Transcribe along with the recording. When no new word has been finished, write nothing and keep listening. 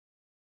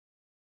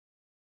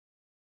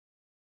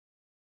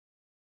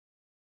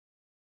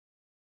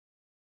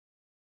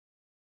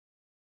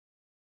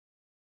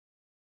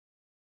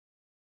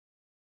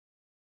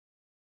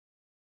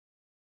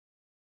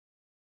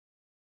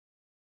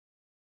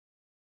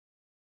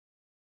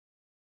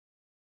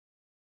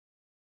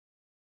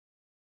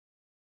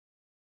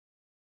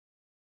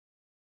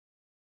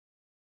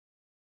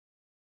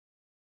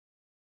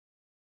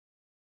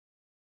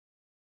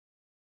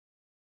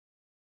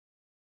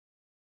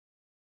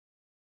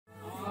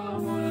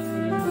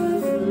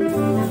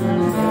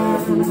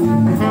You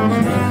took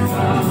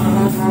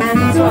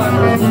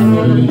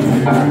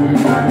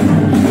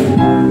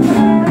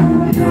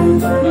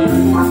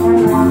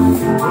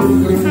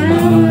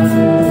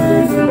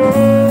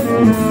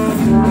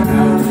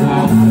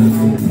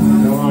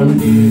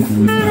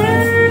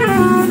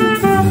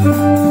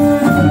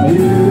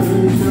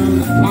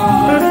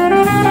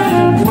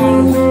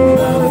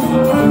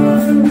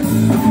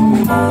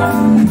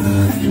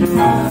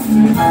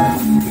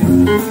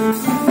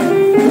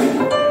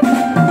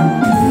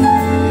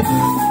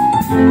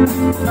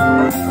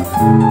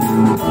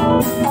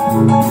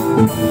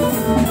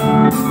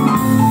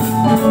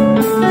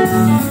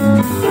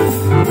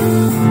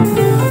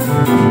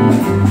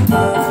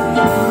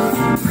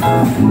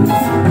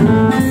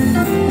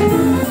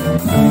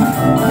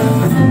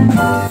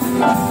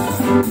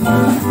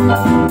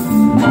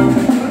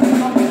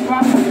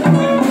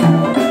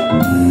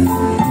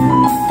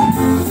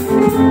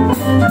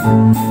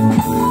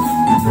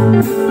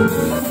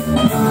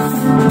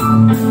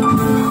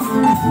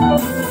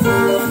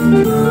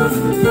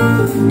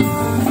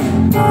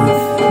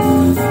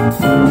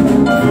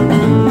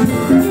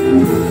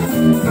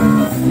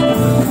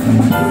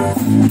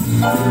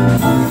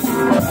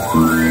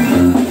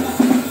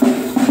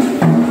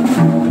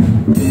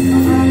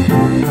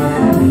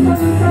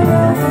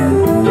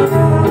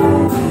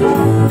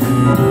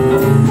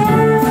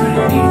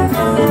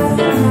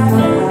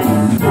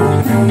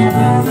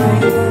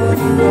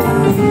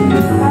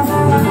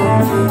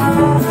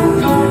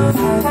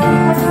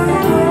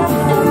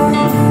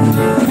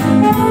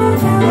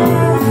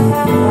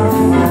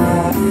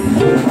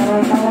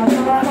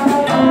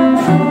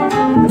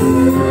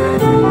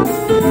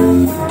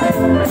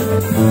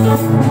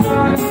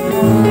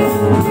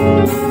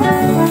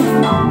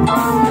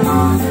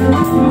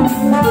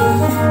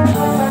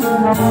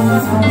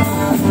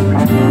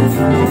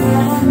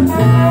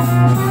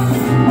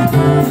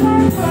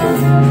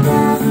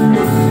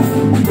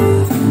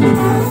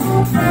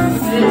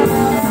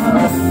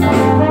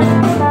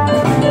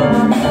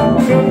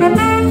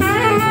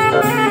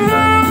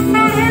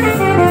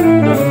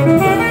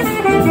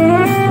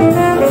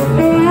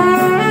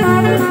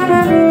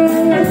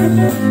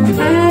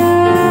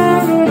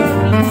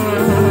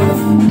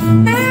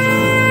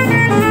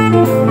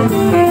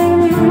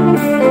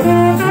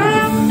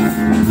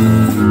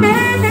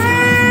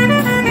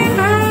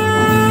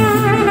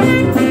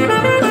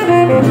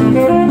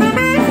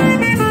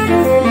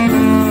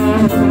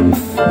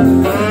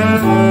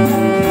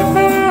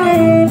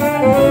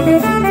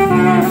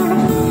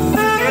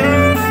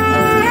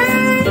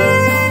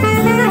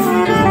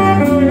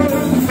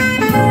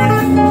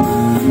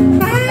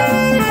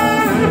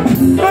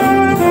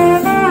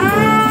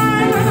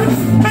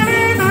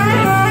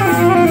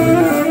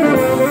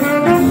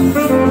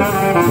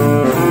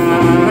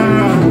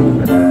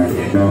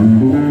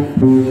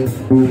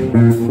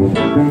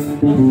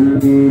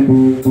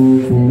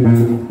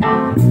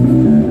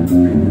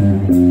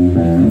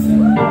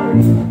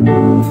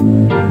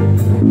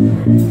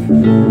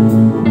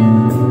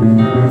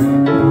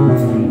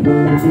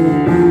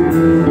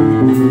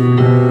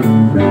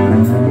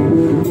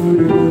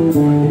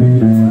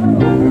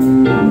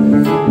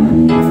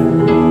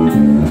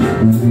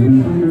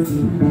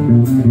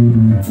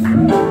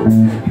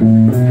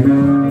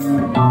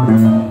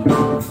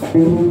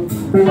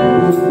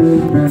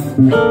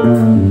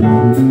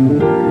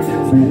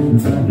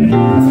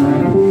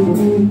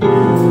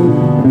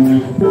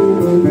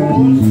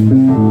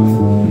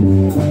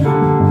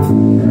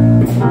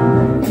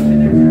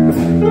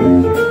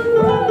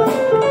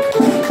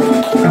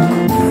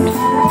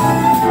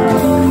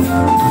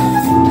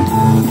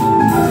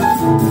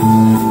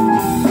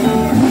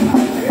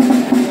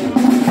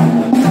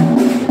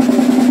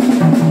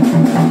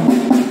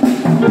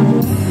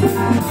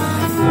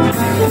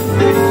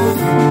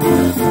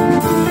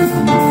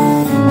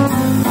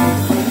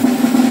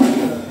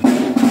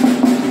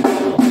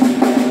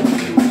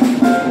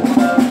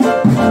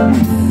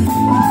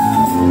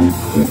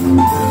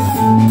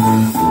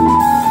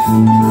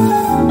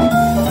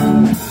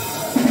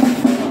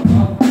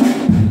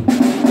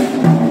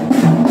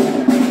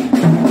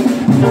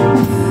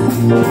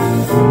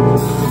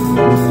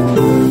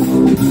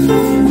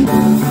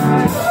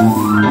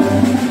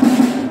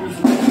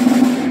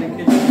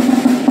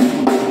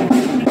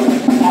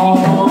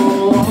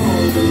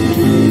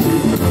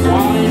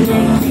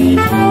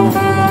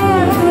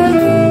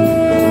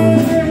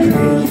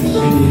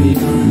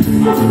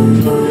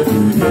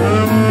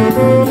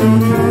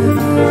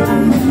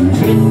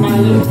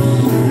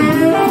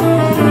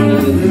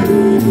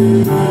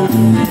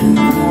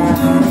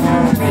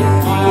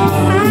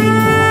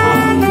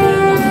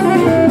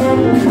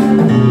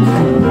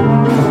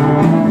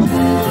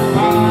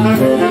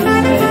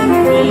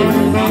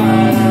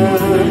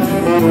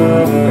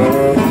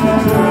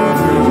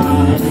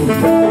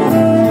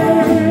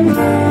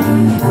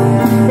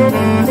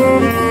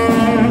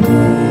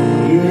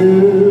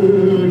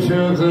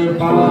the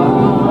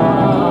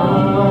bar.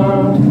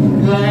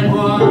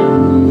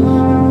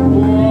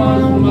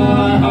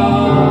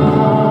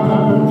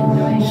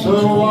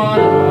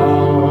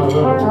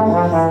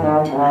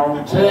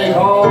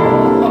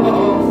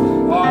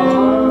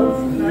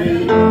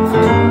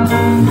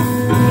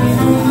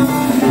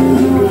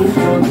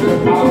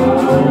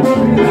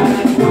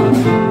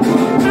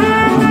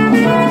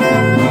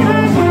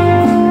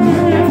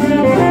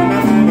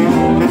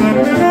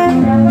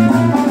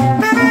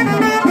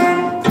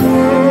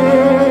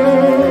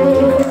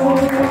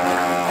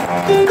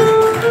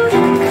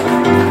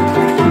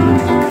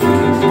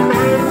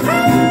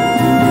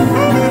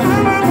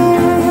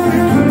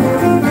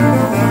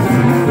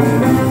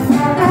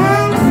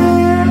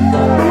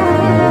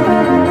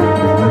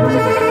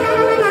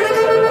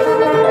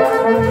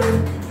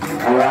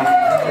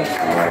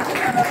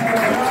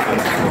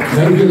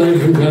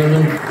 ladies and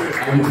gentlemen.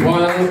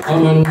 While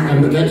I'm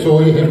on, that's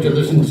all you have to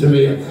listen to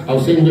me.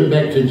 I'll send it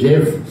back to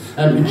Jeff.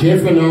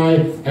 Jeff and I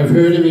have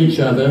heard of each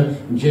other.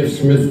 Jeff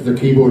Smith, the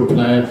keyboard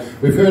player.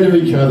 We've heard of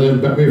each other,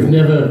 but we've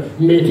never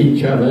met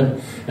each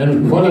other.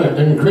 And what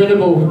an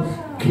incredible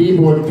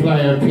keyboard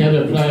player,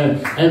 piano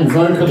player, and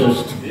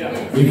vocalist.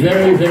 He's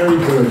very, very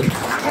good.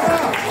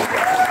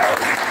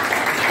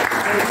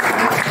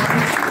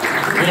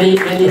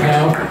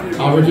 Anyhow,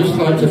 I would just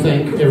like to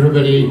thank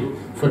everybody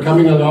for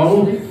coming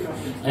along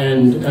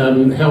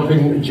and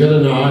helping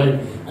Jill and I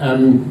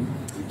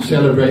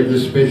celebrate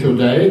this special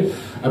day.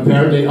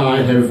 Apparently I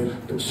have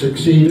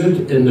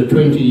succeeded in the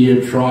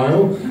 20-year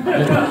trial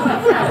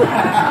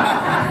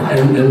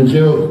and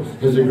Jill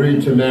has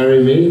agreed to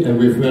marry me and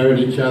we've married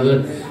each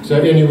other. So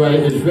anyway,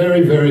 it's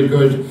very, very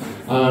good.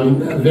 I'm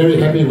very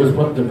happy with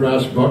what the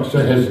Brass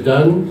Boxer has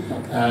done.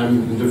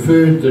 The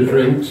food, the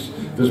drinks,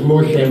 there's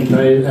more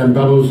champagne and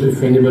bubbles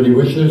if anybody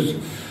wishes.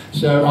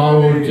 So I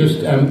will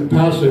just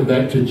pass it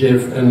back to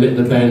Jeff and let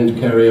the band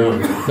carry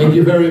on. Thank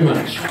you very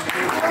much.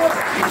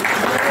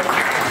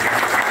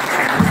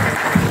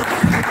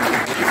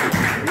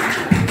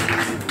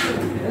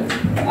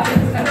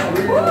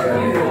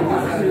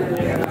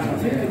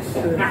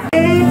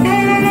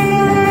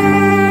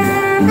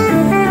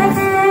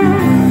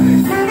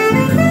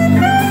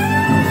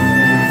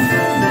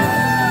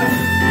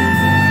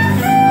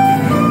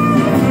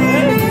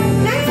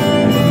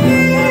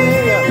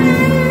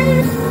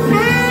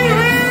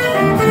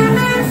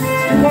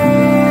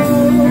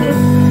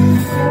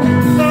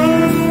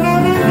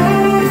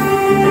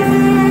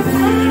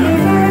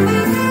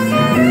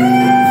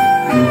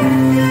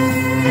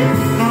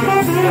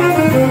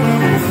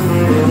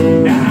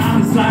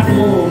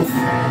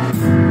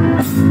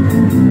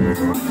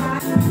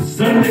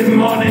 Sunday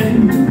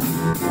morning,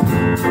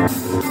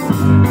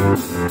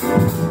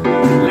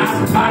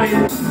 last party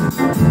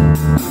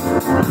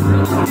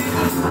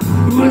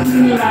was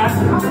alive.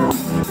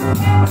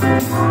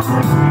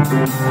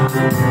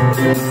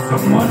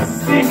 Someone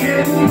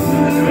singing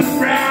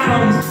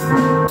round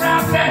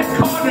that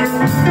corner.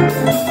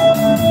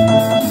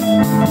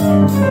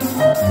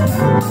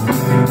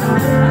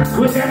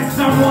 Could that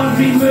someone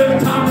be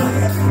Merv Thomas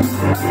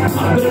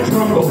on the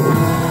trombone?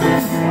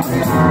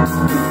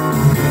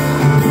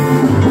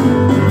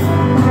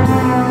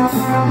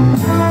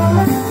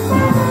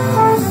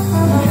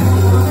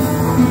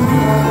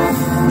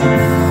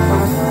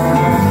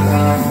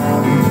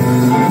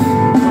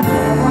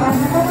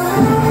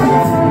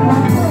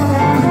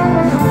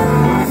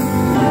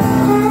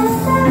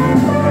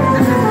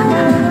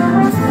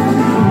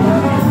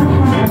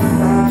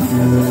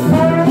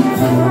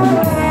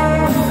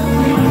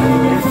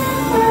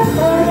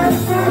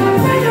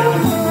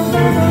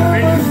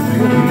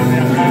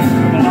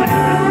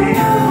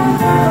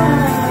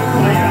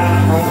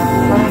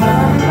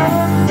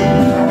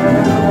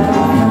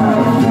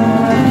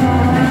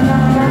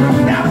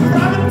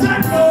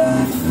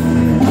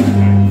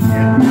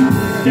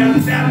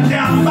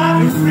 Down by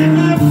the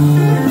river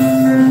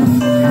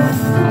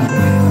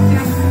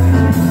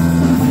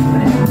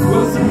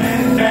was a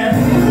man there.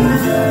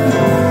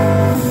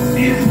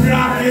 He's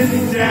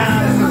rocking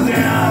down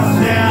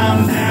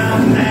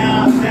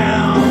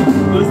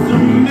was the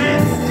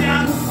man's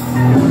down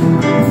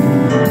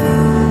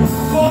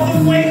for the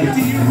wake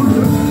deal.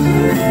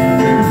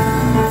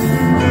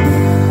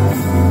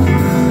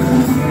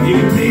 You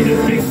made a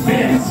big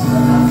bet.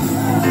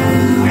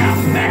 Now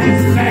back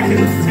in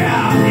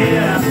town,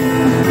 yeah.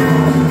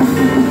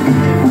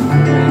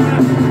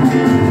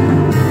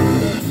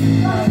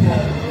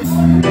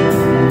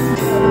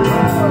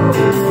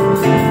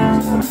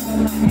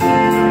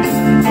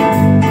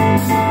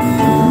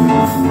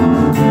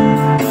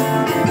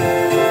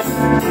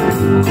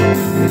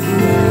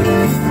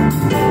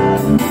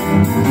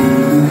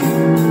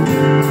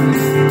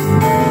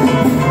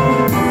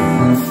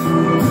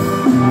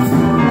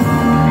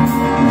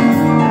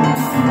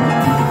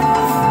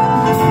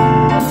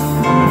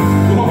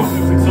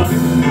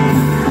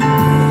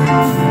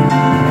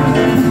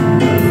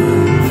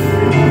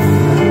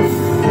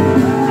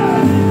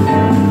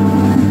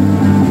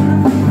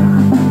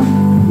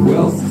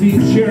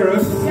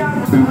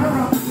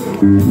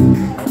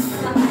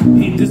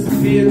 He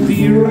disappeared the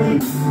year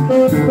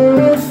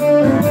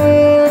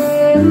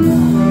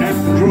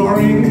after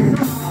drawing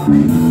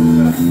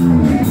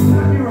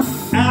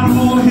out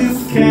all his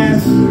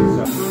cash.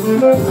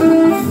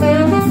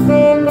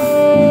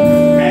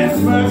 And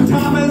Merv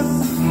Thomas,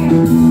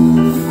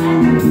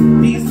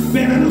 he's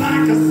spinning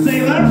like a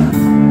sailor.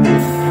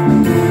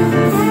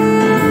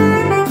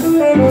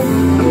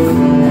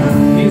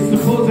 He's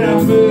supposed to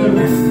have Merv.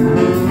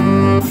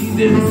 He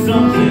did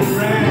something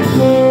rash.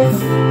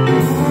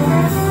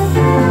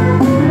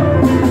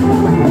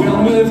 Well,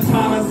 Merv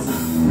Thomas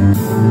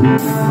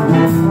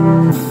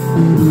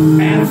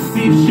and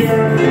Steve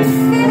Sheriff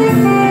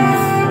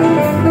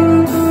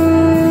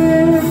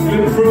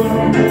good fruit.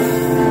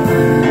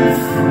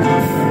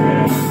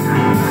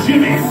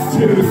 Jimmy's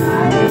too.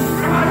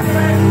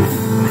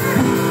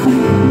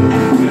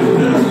 A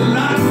little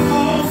lot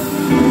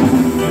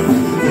more.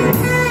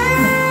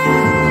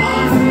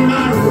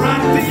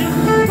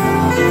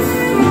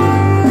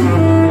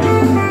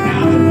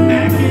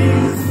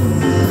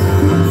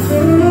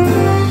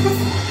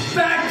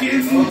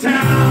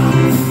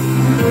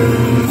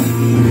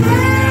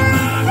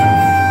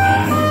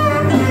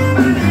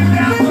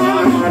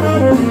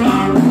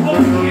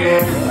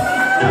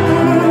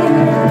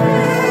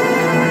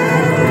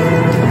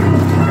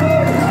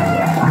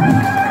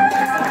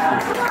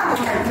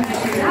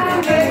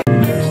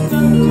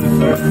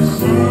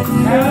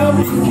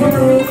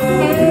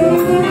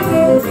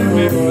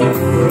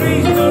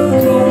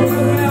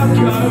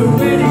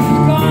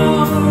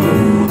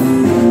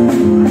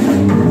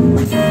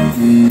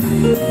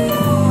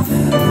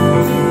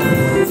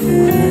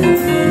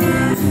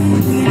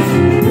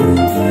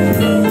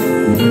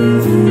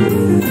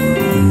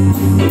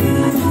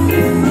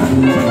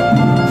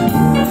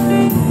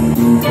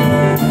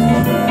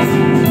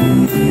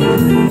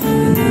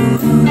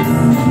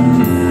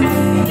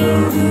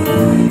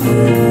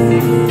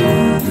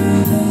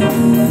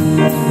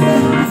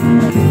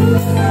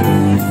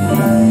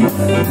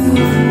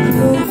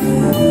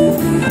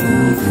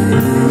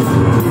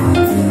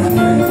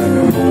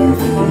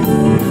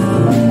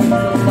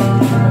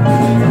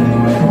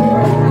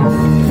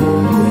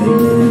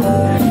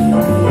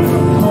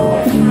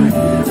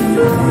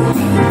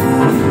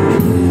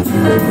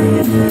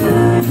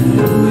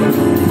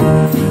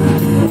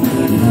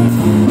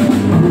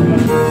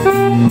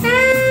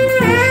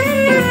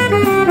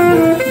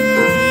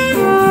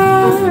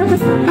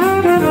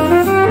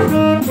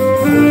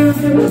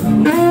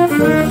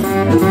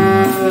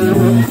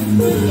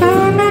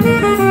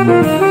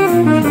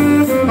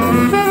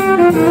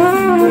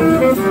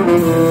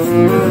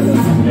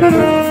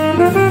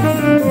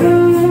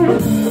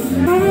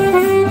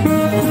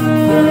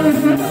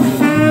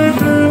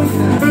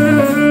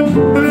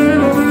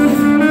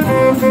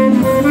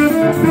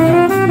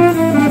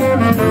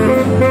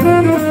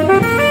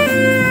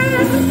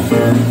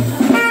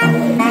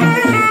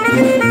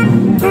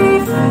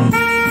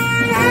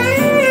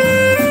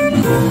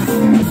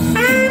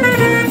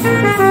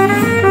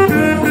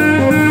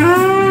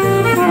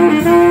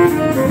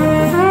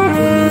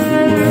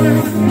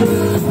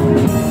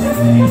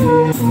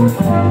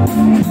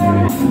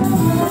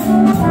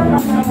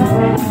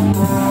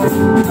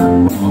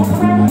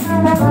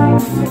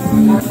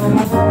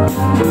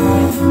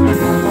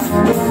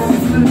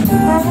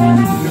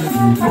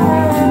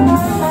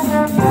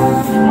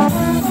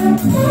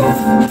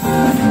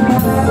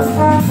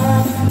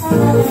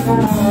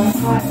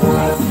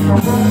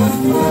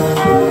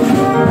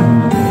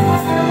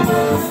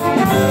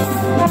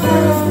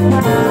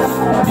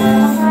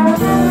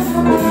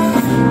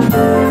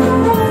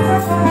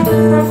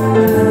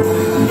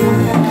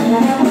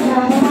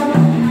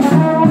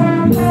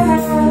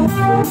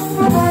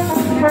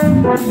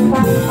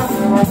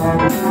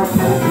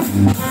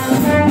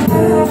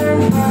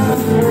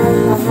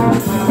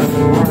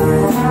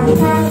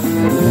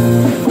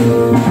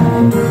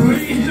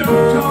 Please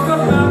don't talk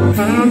about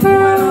me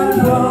when I'm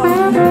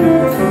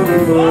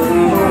gone.